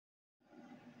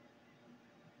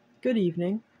Good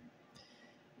evening.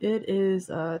 It is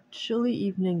a chilly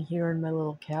evening here in my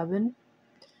little cabin.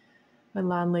 My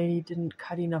landlady didn't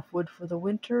cut enough wood for the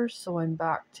winter, so I'm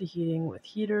back to heating with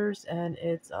heaters, and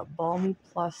it's a balmy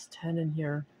plus 10 in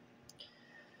here.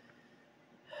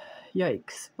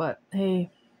 Yikes, but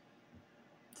hey,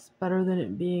 it's better than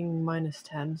it being minus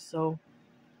 10, so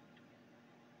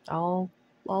I'll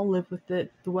live with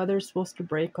it. The weather's supposed to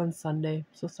break on Sunday.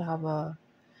 Supposed to have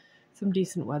some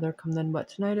decent weather come then, but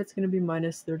tonight it's going to be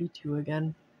minus 32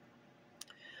 again.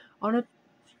 I want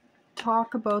to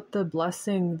talk about the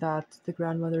blessing that the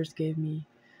grandmothers gave me.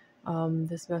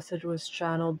 This message was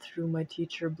channeled through my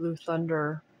teacher, Blue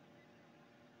Thunder,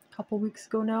 a couple weeks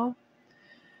ago now,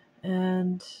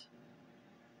 and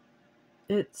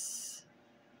it's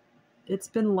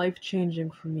been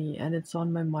life-changing for me, and it's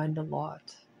on my mind a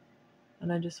lot,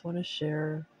 and I just want to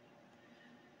share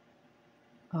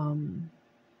the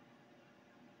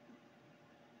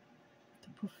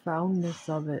profoundness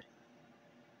of it.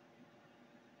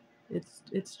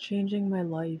 It's changing my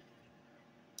life.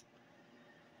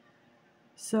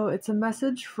 So it's a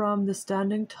message from the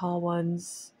Standing Tall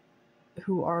Ones,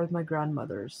 who are my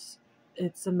grandmothers.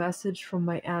 It's a message from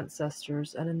my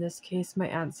ancestors, and in this case, my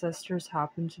ancestors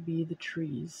happen to be the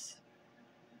trees.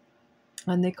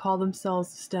 And they call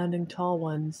themselves the Standing Tall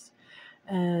Ones.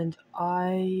 And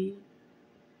I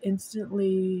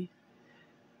instantly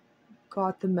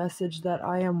got the message that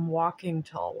I am walking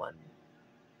Tall One.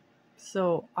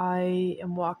 So I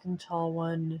am walking Tall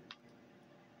One,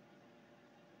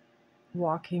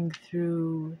 walking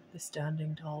through the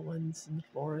Standing Tall Ones in the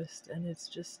forest, and it's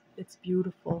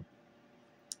beautiful.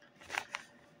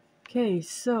 Okay,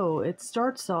 so it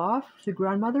starts off, the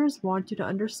grandmothers want you to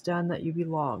understand that you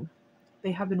belong.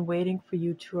 They have been waiting for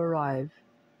you to arrive.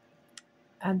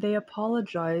 And they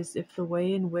apologize if the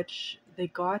way in which they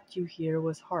got you here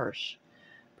was harsh,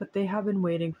 but they have been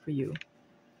waiting for you.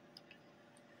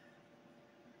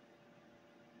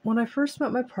 When I first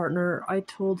met my partner, I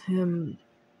told him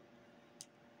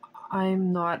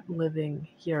I'm not living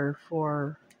here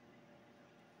for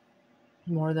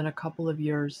more than a couple of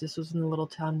years. This was in the little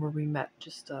town where we met,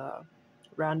 just a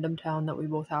random town that we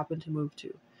both happened to move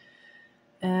to.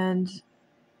 And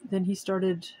then he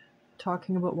started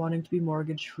talking about wanting to be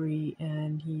mortgage free,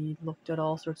 and he looked at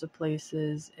all sorts of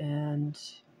places, and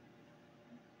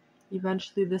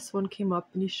eventually this one came up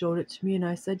and he showed it to me, and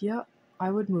I said, yeah,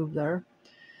 I would move there.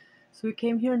 So we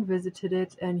came here and visited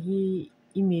it, and he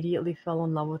immediately fell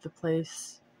in love with the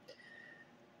place.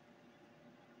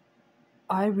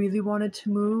 I really wanted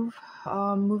to move.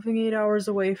 Moving 8 hours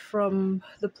away from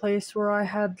the place where I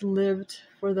had lived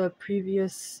for the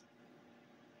previous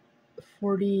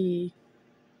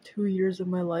 42 years of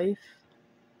my life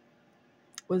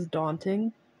was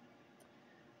daunting.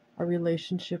 Our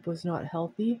relationship was not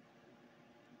healthy.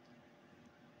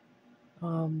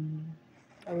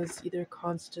 I was either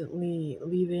constantly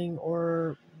leaving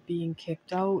or being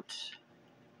kicked out.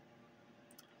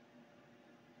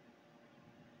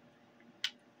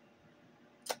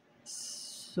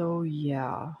 So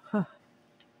yeah.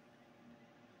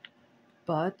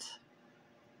 But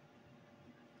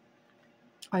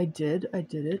I did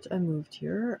it. I moved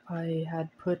here. I had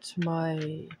put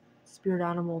my spirit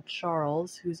animal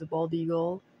Charles, who's a bald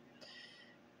eagle,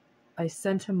 I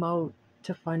sent him out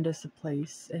to find us a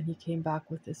place, and he came back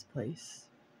with this place.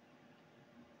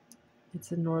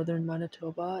 It's in northern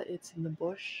Manitoba. It's in the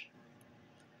bush,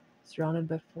 surrounded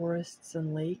by forests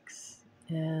and lakes,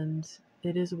 and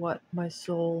it is what my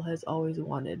soul has always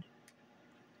wanted.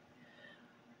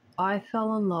 I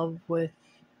fell in love with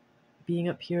being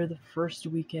up here the first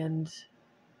weekend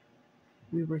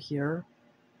we were here.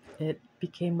 It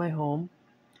became my home.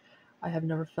 I have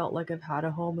never felt like I've had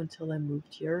a home until I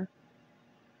moved here.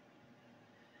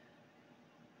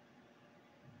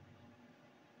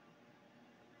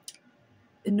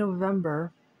 In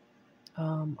November,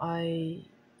 I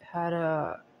had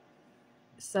a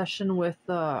session with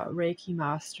a Reiki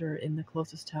master in the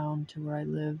closest town to where I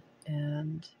live,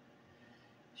 and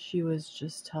she was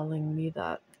just telling me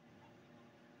that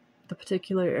the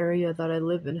particular area that I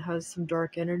live in has some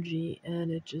dark energy,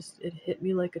 and it hit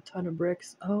me like a ton of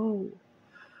bricks. Oh,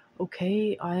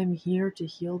 okay, I am here to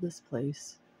heal this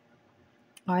place.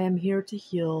 I am here to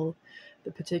heal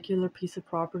the particular piece of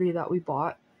property that we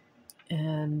bought,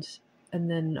 and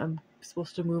then I'm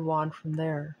supposed to move on from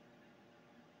there.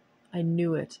 I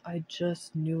knew it. I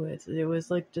just knew it. It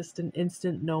was like just an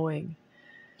instant knowing.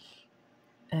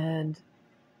 And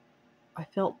I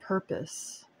felt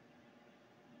purpose.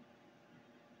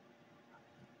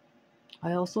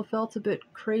 I also felt a bit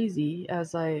crazy,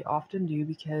 as I often do,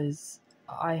 because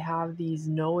I have these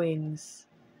knowings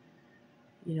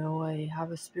I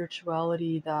have a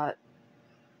spirituality that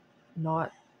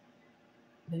not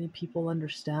many people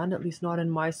understand, at least not in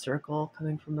my circle,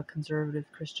 coming from a conservative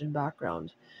Christian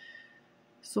background.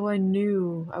 So I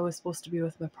knew I was supposed to be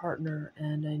with my partner,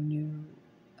 and I knew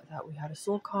that we had a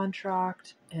soul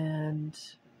contract and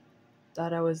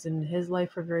that I was in his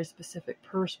life for a very specific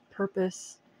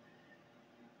purpose.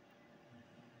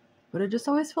 But it just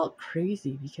always felt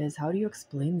crazy, because how do you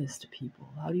explain this to people?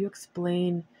 How do you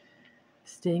explain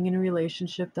staying in a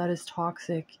relationship that is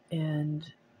toxic and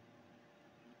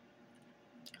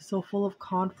so full of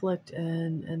conflict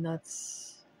and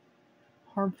that's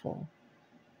harmful?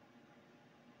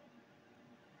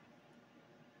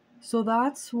 So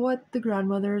that's what the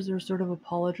grandmothers are sort of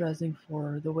apologizing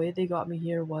for. The way they got me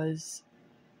here was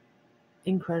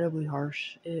incredibly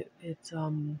harsh. It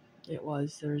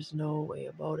was. There's no way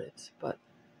about it. But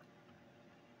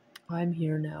I'm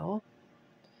here now,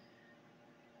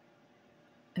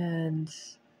 and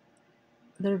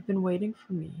they've been waiting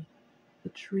for me. The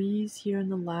trees here in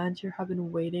the land here have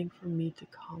been waiting for me to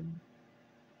come.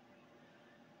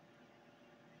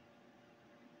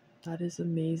 That is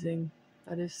amazing.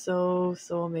 That is so,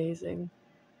 so amazing.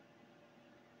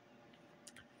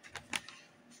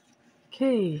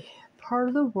 Okay, part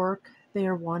of the work they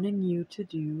are wanting you to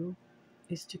do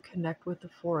is to connect with the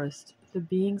forest. The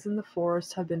beings in the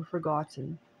forest have been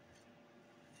forgotten.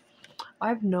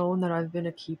 I've known that I've been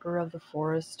a keeper of the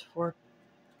forest for,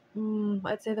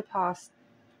 I'd say the past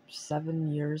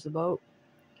 7 years about.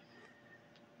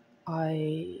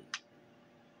 I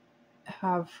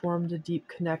have formed a deep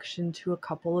connection to a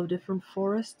couple of different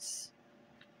forests,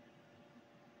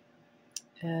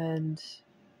 and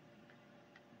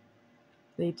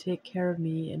they take care of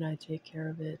me and I take care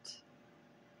of it.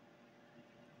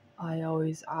 I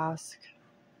always ask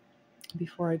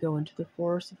before I go into the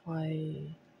forest if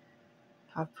I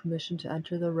have permission to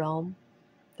enter their realm,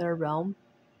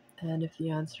 and if the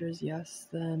answer is yes,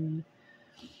 then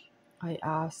I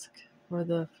ask for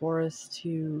the forest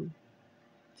to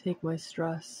take my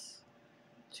stress,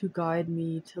 to guide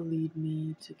me, to lead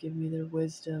me, to give me their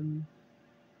wisdom,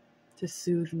 to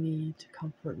soothe me, to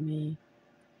comfort me.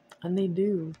 And they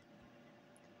do.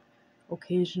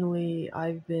 Occasionally,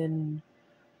 I've been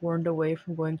warned away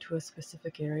from going to a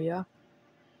specific area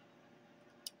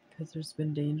because there's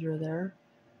been danger there.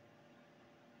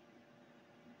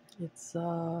 It's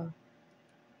a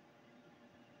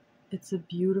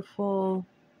beautiful,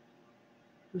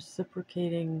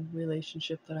 reciprocating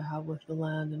relationship that I have with the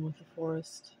land and with the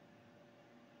forest.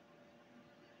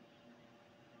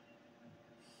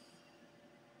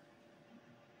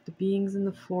 The beings in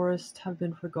the forest have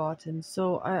been forgotten.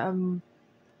 So I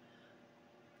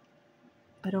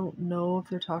don't know if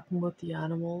they're talking about the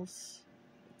animals.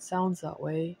 It sounds that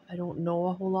way. I don't know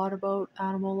a whole lot about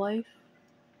animal life.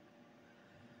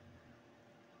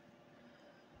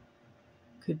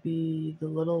 Could be the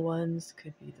little ones,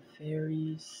 could be the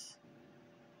fairies.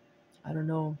 I don't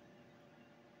know.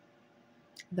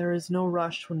 There is no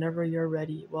rush whenever you're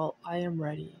ready. Well, I am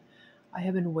ready. I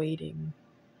have been waiting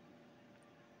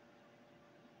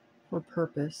for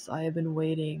purpose. I have been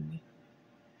waiting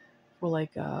for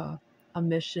like a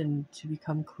mission to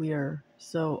become clear.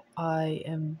 So I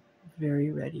am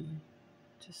very ready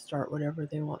to start whatever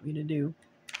they want me to do.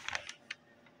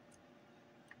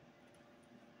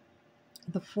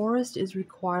 The forest is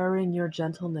requiring your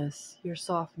gentleness, your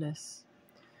softness.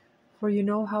 For you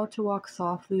know how to walk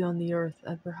softly on the earth,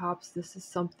 and perhaps this is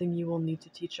something you will need to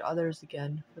teach others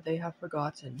again, for they have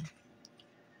forgotten.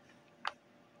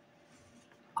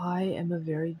 I am a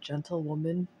very gentle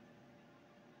woman.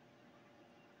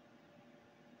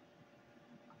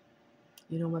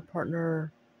 My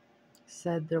partner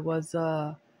said there was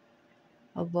a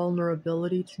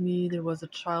vulnerability to me, there was a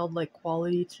childlike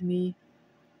quality to me,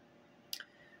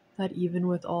 that even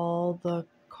with all the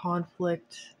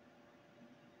conflict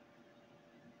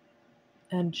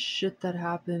and shit that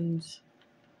happened,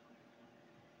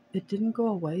 it didn't go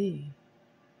away.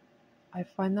 I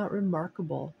find that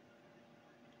remarkable.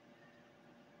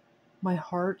 My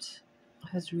heart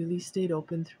has really stayed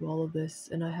open through all of this,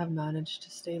 and I have managed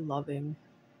to stay loving.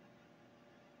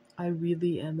 I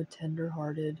really am a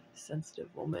tender-hearted, sensitive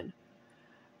woman,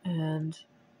 and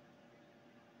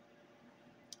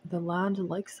the land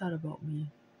likes that about me.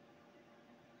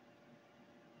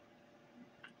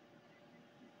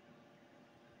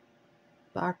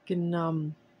 Back in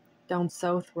down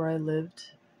south where I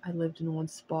lived in one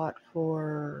spot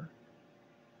for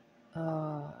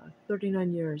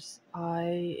 39 years.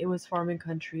 It was farming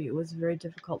country. It was very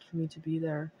difficult for me to be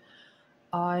there.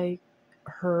 I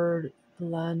heard the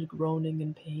land groaning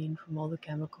in pain from all the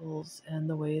chemicals and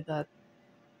the way that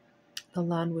the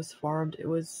land was farmed. It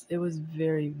was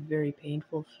very, very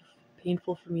painful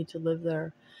for me to live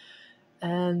there.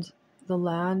 And the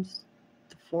land,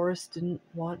 the forest didn't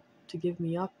want to give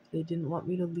me up. They didn't want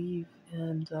me to leave,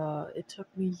 and it took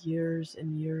me years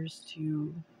and years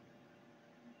to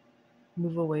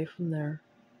move away from there.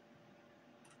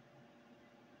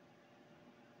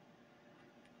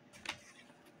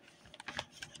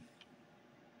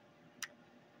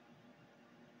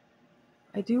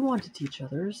 I do want to teach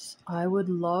others. I would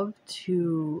love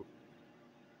to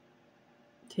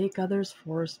take others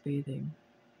forest bathing.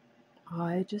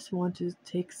 I just want to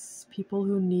take people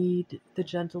who need the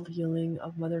gentle healing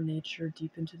of Mother Nature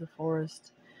deep into the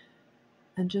forest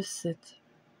and just sit,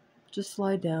 just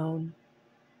lie down,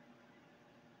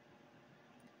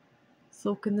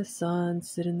 soak in the sun,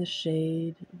 sit in the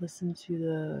shade, listen to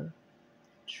the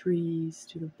trees,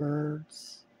 to the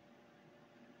birds.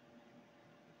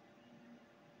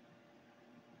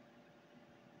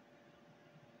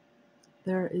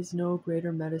 There is no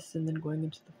greater medicine than going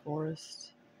into the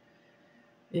forest.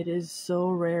 It is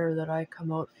so rare that I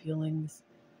come out feeling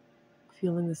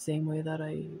the same way that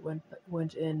I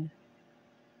went in.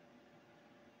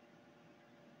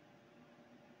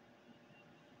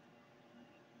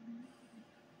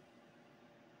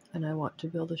 And I want to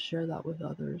be able to share that with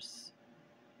others.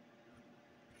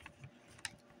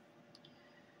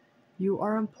 You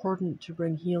are important to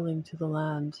bring healing to the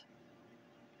land.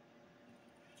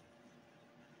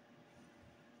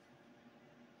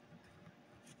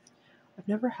 I've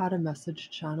never had a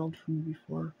message channeled from me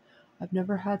before. I've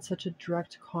never had such a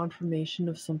direct confirmation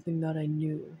of something that I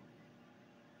knew.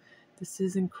 This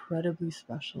is incredibly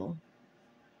special.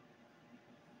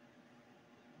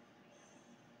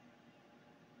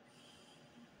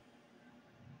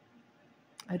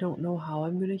 I don't know how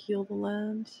I'm going to heal the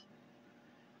land.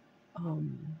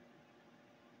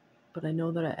 But I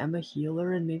know that I am a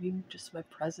healer, and maybe just my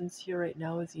presence here right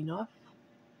now is enough.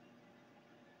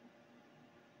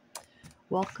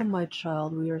 Welcome, my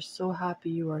child. We are so happy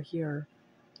you are here.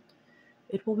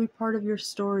 It will be part of your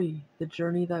story, the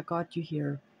journey that got you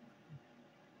here.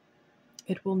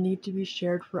 It will need to be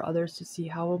shared for others to see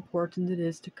how important it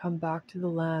is to come back to the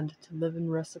land, to live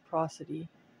in reciprocity.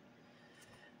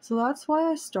 So that's why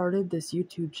I started this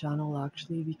YouTube channel,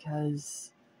 actually,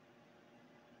 because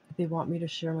they want me to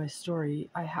share my story.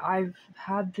 I've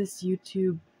had this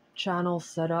YouTube channel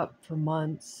set up for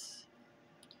months.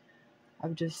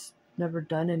 I've just never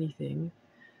done anything.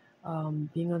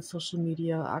 Being on social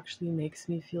media actually makes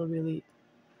me feel really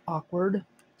awkward.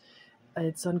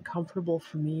 It's uncomfortable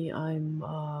for me. I'm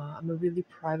a really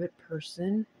private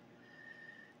person.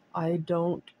 I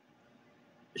don't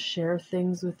share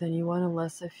things with anyone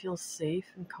unless I feel safe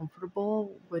and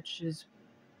comfortable, which is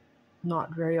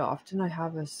not very often. I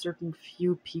have a certain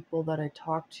few people that I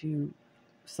talk to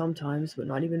sometimes, but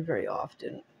not even very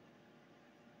often.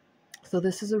 So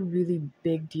this is a really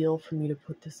big deal for me to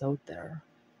put this out there.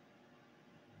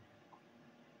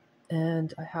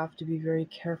 And I have to be very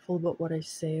careful about what I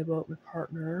say about my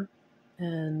partner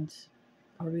and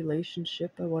our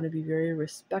relationship. I want to be very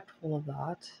respectful of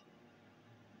that.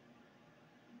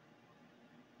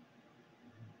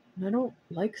 And I don't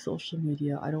like social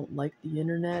media. I don't like the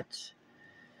internet.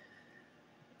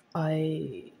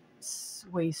 I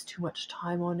waste too much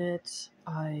time on it.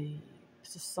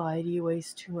 Society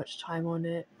wastes too much time on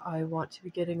it. I want to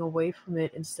be getting away from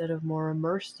it instead of more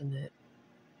immersed in it.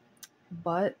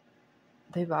 But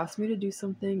they've asked me to do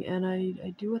something, and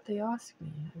I do what they ask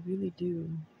me. I really do.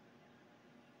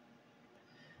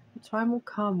 The time will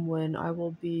come when I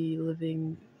will be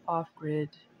living off-grid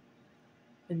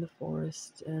in the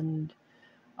forest, and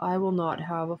I will not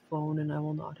have a phone, and I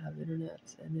will not have internet,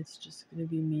 and it's just going to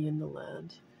be me and the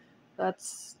land.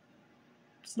 It's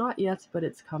not yet, but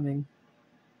it's coming.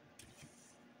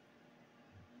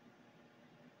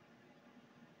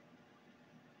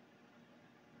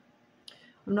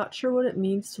 I'm not sure what it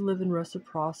means to live in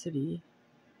reciprocity.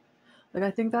 Like,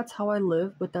 I think that's how I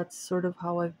live, but that's sort of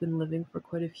how I've been living for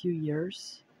quite a few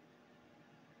years.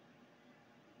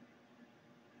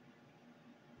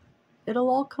 It'll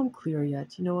all come clear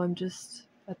yet. I'm just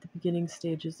at the beginning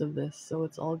stages of this, so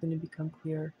it's all going to become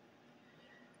clear.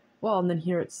 Well, and then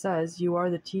here it says, you are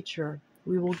the teacher.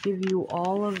 We will give you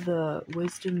all of the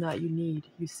wisdom that you need.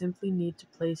 You simply need to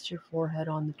place your forehead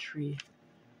on the tree.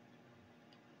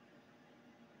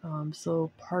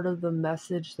 So part of the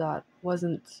message that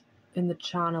wasn't in the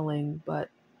channeling, but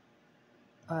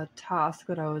a task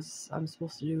that I'm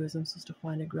supposed to do is I'm supposed to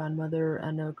find a grandmother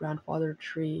and a grandfather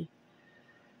tree.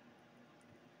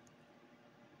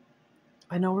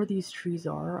 I know where these trees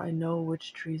are. I know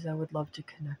which trees I would love to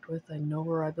connect with. I know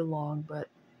where I belong, but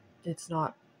it's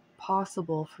not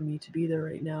possible for me to be there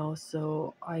right now,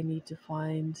 so I need to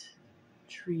find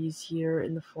trees here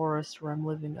in the forest where I'm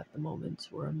living at the moment,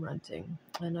 where I'm renting.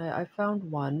 And I found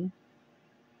one.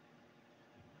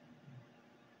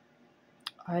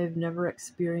 I've never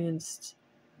experienced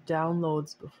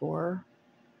downloads before.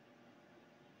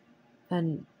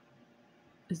 And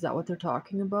is that what they're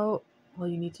talking about? All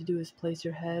you need to do is place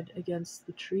your head against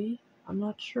the tree? I'm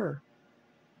not sure.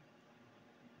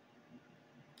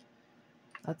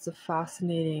 That's a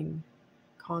fascinating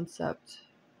concept.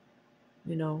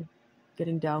 You know,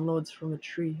 getting downloads from a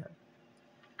tree.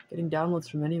 Getting downloads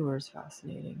from anywhere is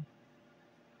fascinating.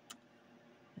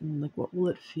 And like, what will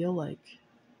it feel like?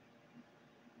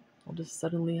 I'll just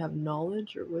suddenly have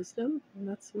knowledge or wisdom,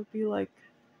 and would be like,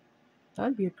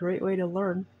 that'd be a great way to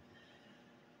learn.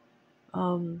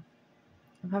 I'm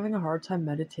having a hard time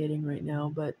meditating right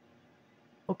now, but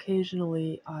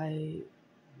occasionally I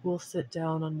will sit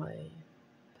down on my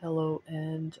pillow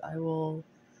and I will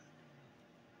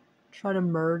try to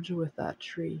merge with that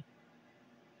tree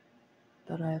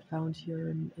that I have found here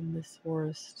in this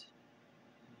forest.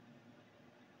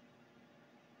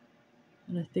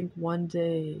 And I think one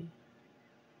day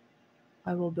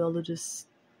I will be able to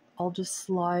I'll just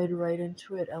slide right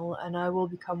into it, and I will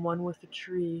become one with the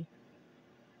tree.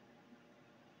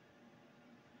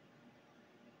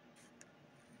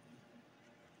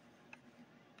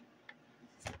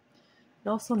 It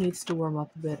also needs to warm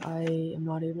up a bit. I am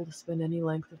not able to spend any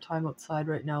length of time outside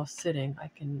right now sitting.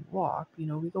 I can walk, we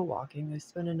go walking. I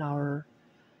spend an hour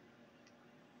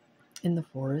in the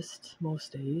forest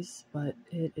most days, but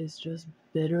it is just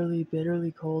bitterly,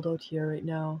 bitterly cold out here right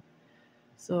now.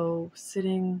 So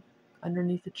sitting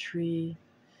underneath a tree,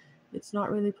 it's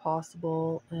not really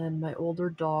possible, and my older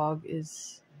dog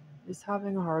is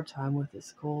having a hard time with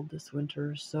this cold this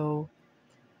winter, so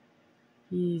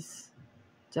he's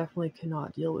definitely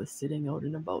cannot deal with sitting out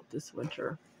and about this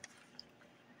winter.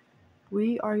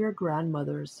 We are your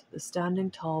grandmothers, the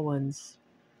standing tall ones.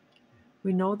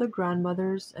 We know the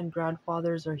grandmothers and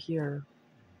grandfathers are here.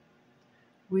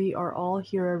 We are all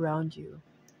here around you.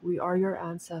 We are your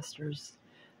ancestors.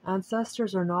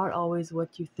 Ancestors are not always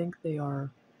what you think they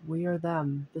are. We are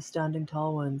them, the standing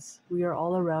tall ones. We are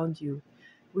all around you.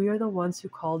 We are the ones who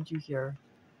called you here.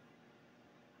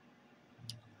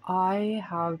 I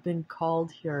have been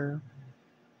called here.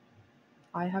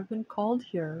 I have been called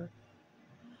here.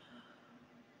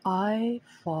 I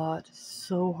fought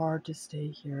so hard to stay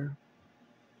here.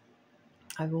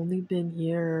 I've only been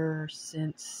here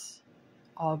since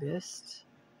August,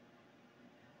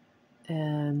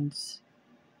 and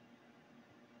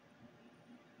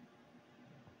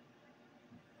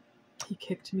he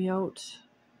kicked me out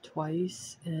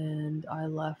twice, and I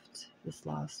left this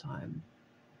last time.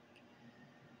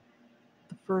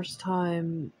 The first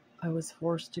time I was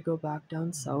forced to go back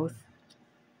down south.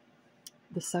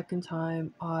 The second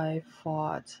time I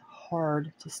fought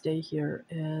hard to stay here,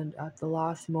 and at the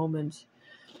last moment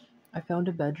I found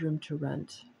a bedroom to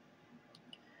rent.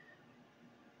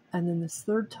 And then this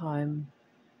third time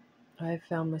I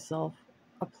found myself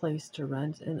a place to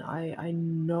rent, and I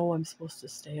know I'm supposed to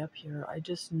stay up here. I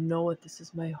just know it. This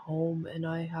is my home, and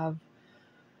I have,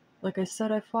 like I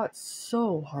said, I fought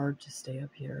so hard to stay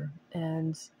up here,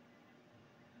 and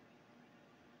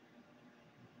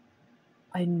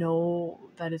I know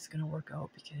that it's going to work out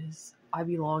because I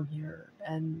belong here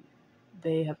and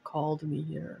they have called me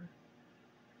here.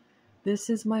 This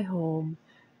is my home.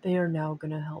 They are now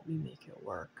going to help me make it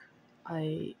work.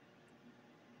 I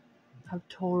have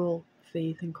total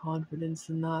faith and confidence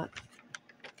in that.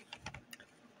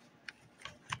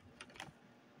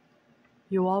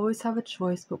 You always have a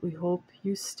choice, but we hope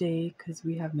you stay because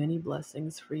we have many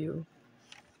blessings for you.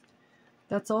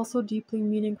 That's also deeply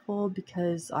meaningful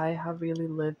because I have really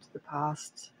lived the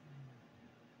past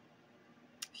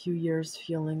few years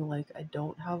feeling like I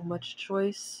don't have much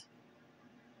choice.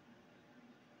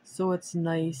 So it's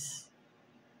nice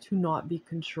to not be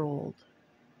controlled.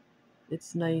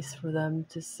 It's nice for them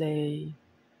to say,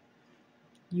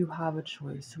 you have a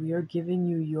choice. We are giving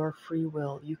you your free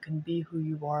will. You can be who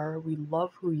you are. We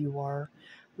love who you are.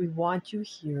 We want you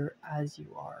here as you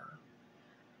are.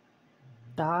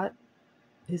 That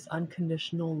is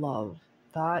unconditional love.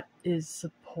 That is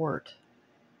support.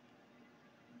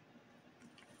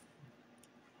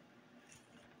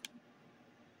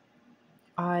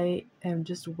 I am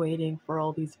just waiting for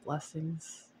all these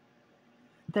blessings.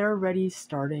 They're already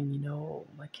starting,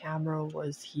 my camera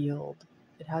was healed.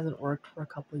 It hasn't worked for a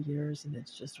couple of years, and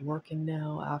it's just working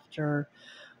now after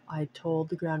I told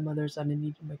the grandmothers I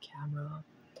needed my camera.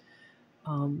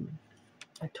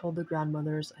 I told the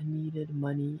grandmothers I needed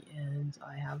money, and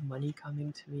I have money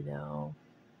coming to me now.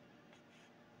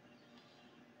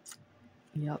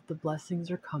 Yep, the blessings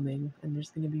are coming, and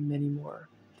there's going to be many more.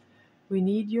 We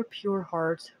need your pure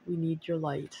heart. We need your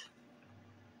light.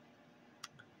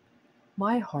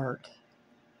 My heart.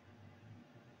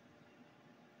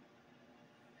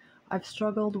 I've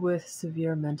struggled with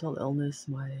severe mental illness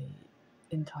my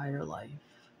entire life.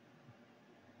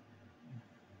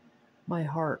 My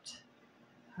heart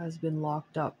has been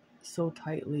locked up so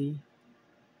tightly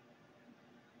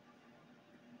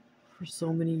for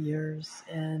so many years,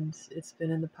 and it's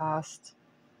been in the past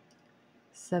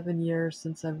 7 years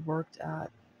since I've worked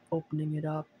at opening it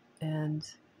up, and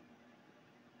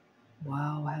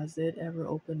wow, has it ever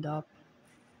opened up?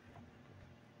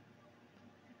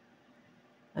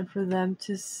 And for them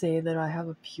to say that I have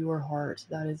a pure heart,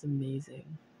 that is amazing.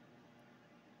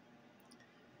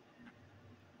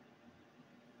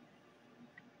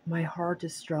 My heart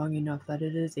is strong enough that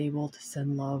it is able to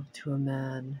send love to a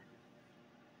man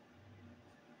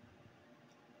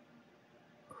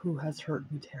who has hurt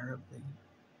me terribly.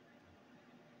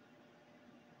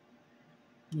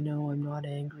 You know, I'm not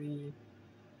angry.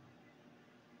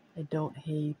 I don't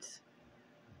hate.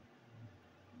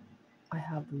 I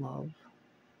have love.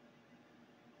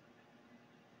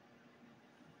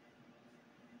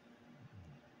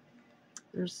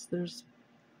 There's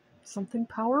something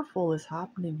powerful is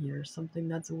happening here, something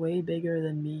that's way bigger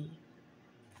than me.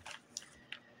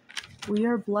 We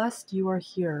are blessed you are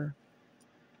here.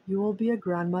 You will be a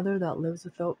grandmother that lives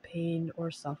without pain or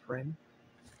suffering.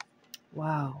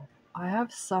 Wow, I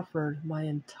have suffered my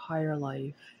entire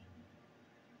life.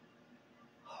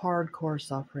 Hardcore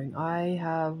suffering. I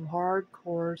have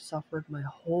hardcore suffered my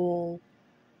whole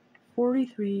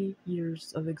 43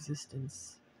 years of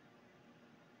existence.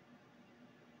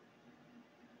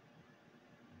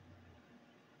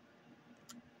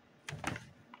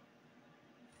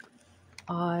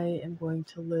 I am going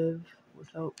to live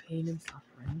without pain and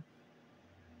suffering.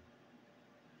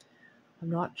 I'm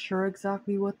not sure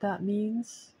exactly what that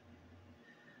means,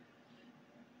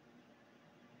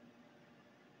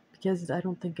 because I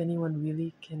don't think anyone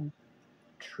really can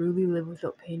truly live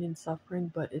without pain and suffering,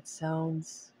 but it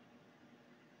sounds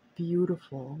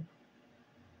beautiful.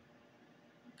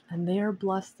 And they are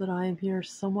blessed that I am here.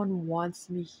 Someone wants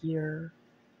me here.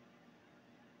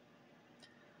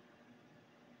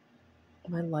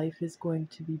 My life is going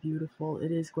to be beautiful.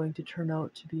 It is going to turn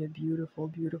out to be a beautiful,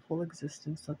 beautiful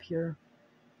existence up here.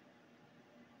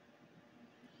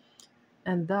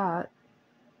 And that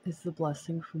is the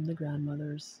blessing from the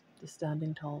grandmothers, the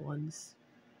standing tall ones.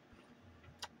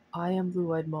 I am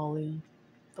Blue-Eyed Molly,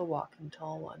 the walking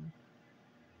tall one.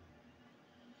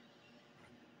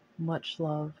 Much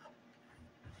love.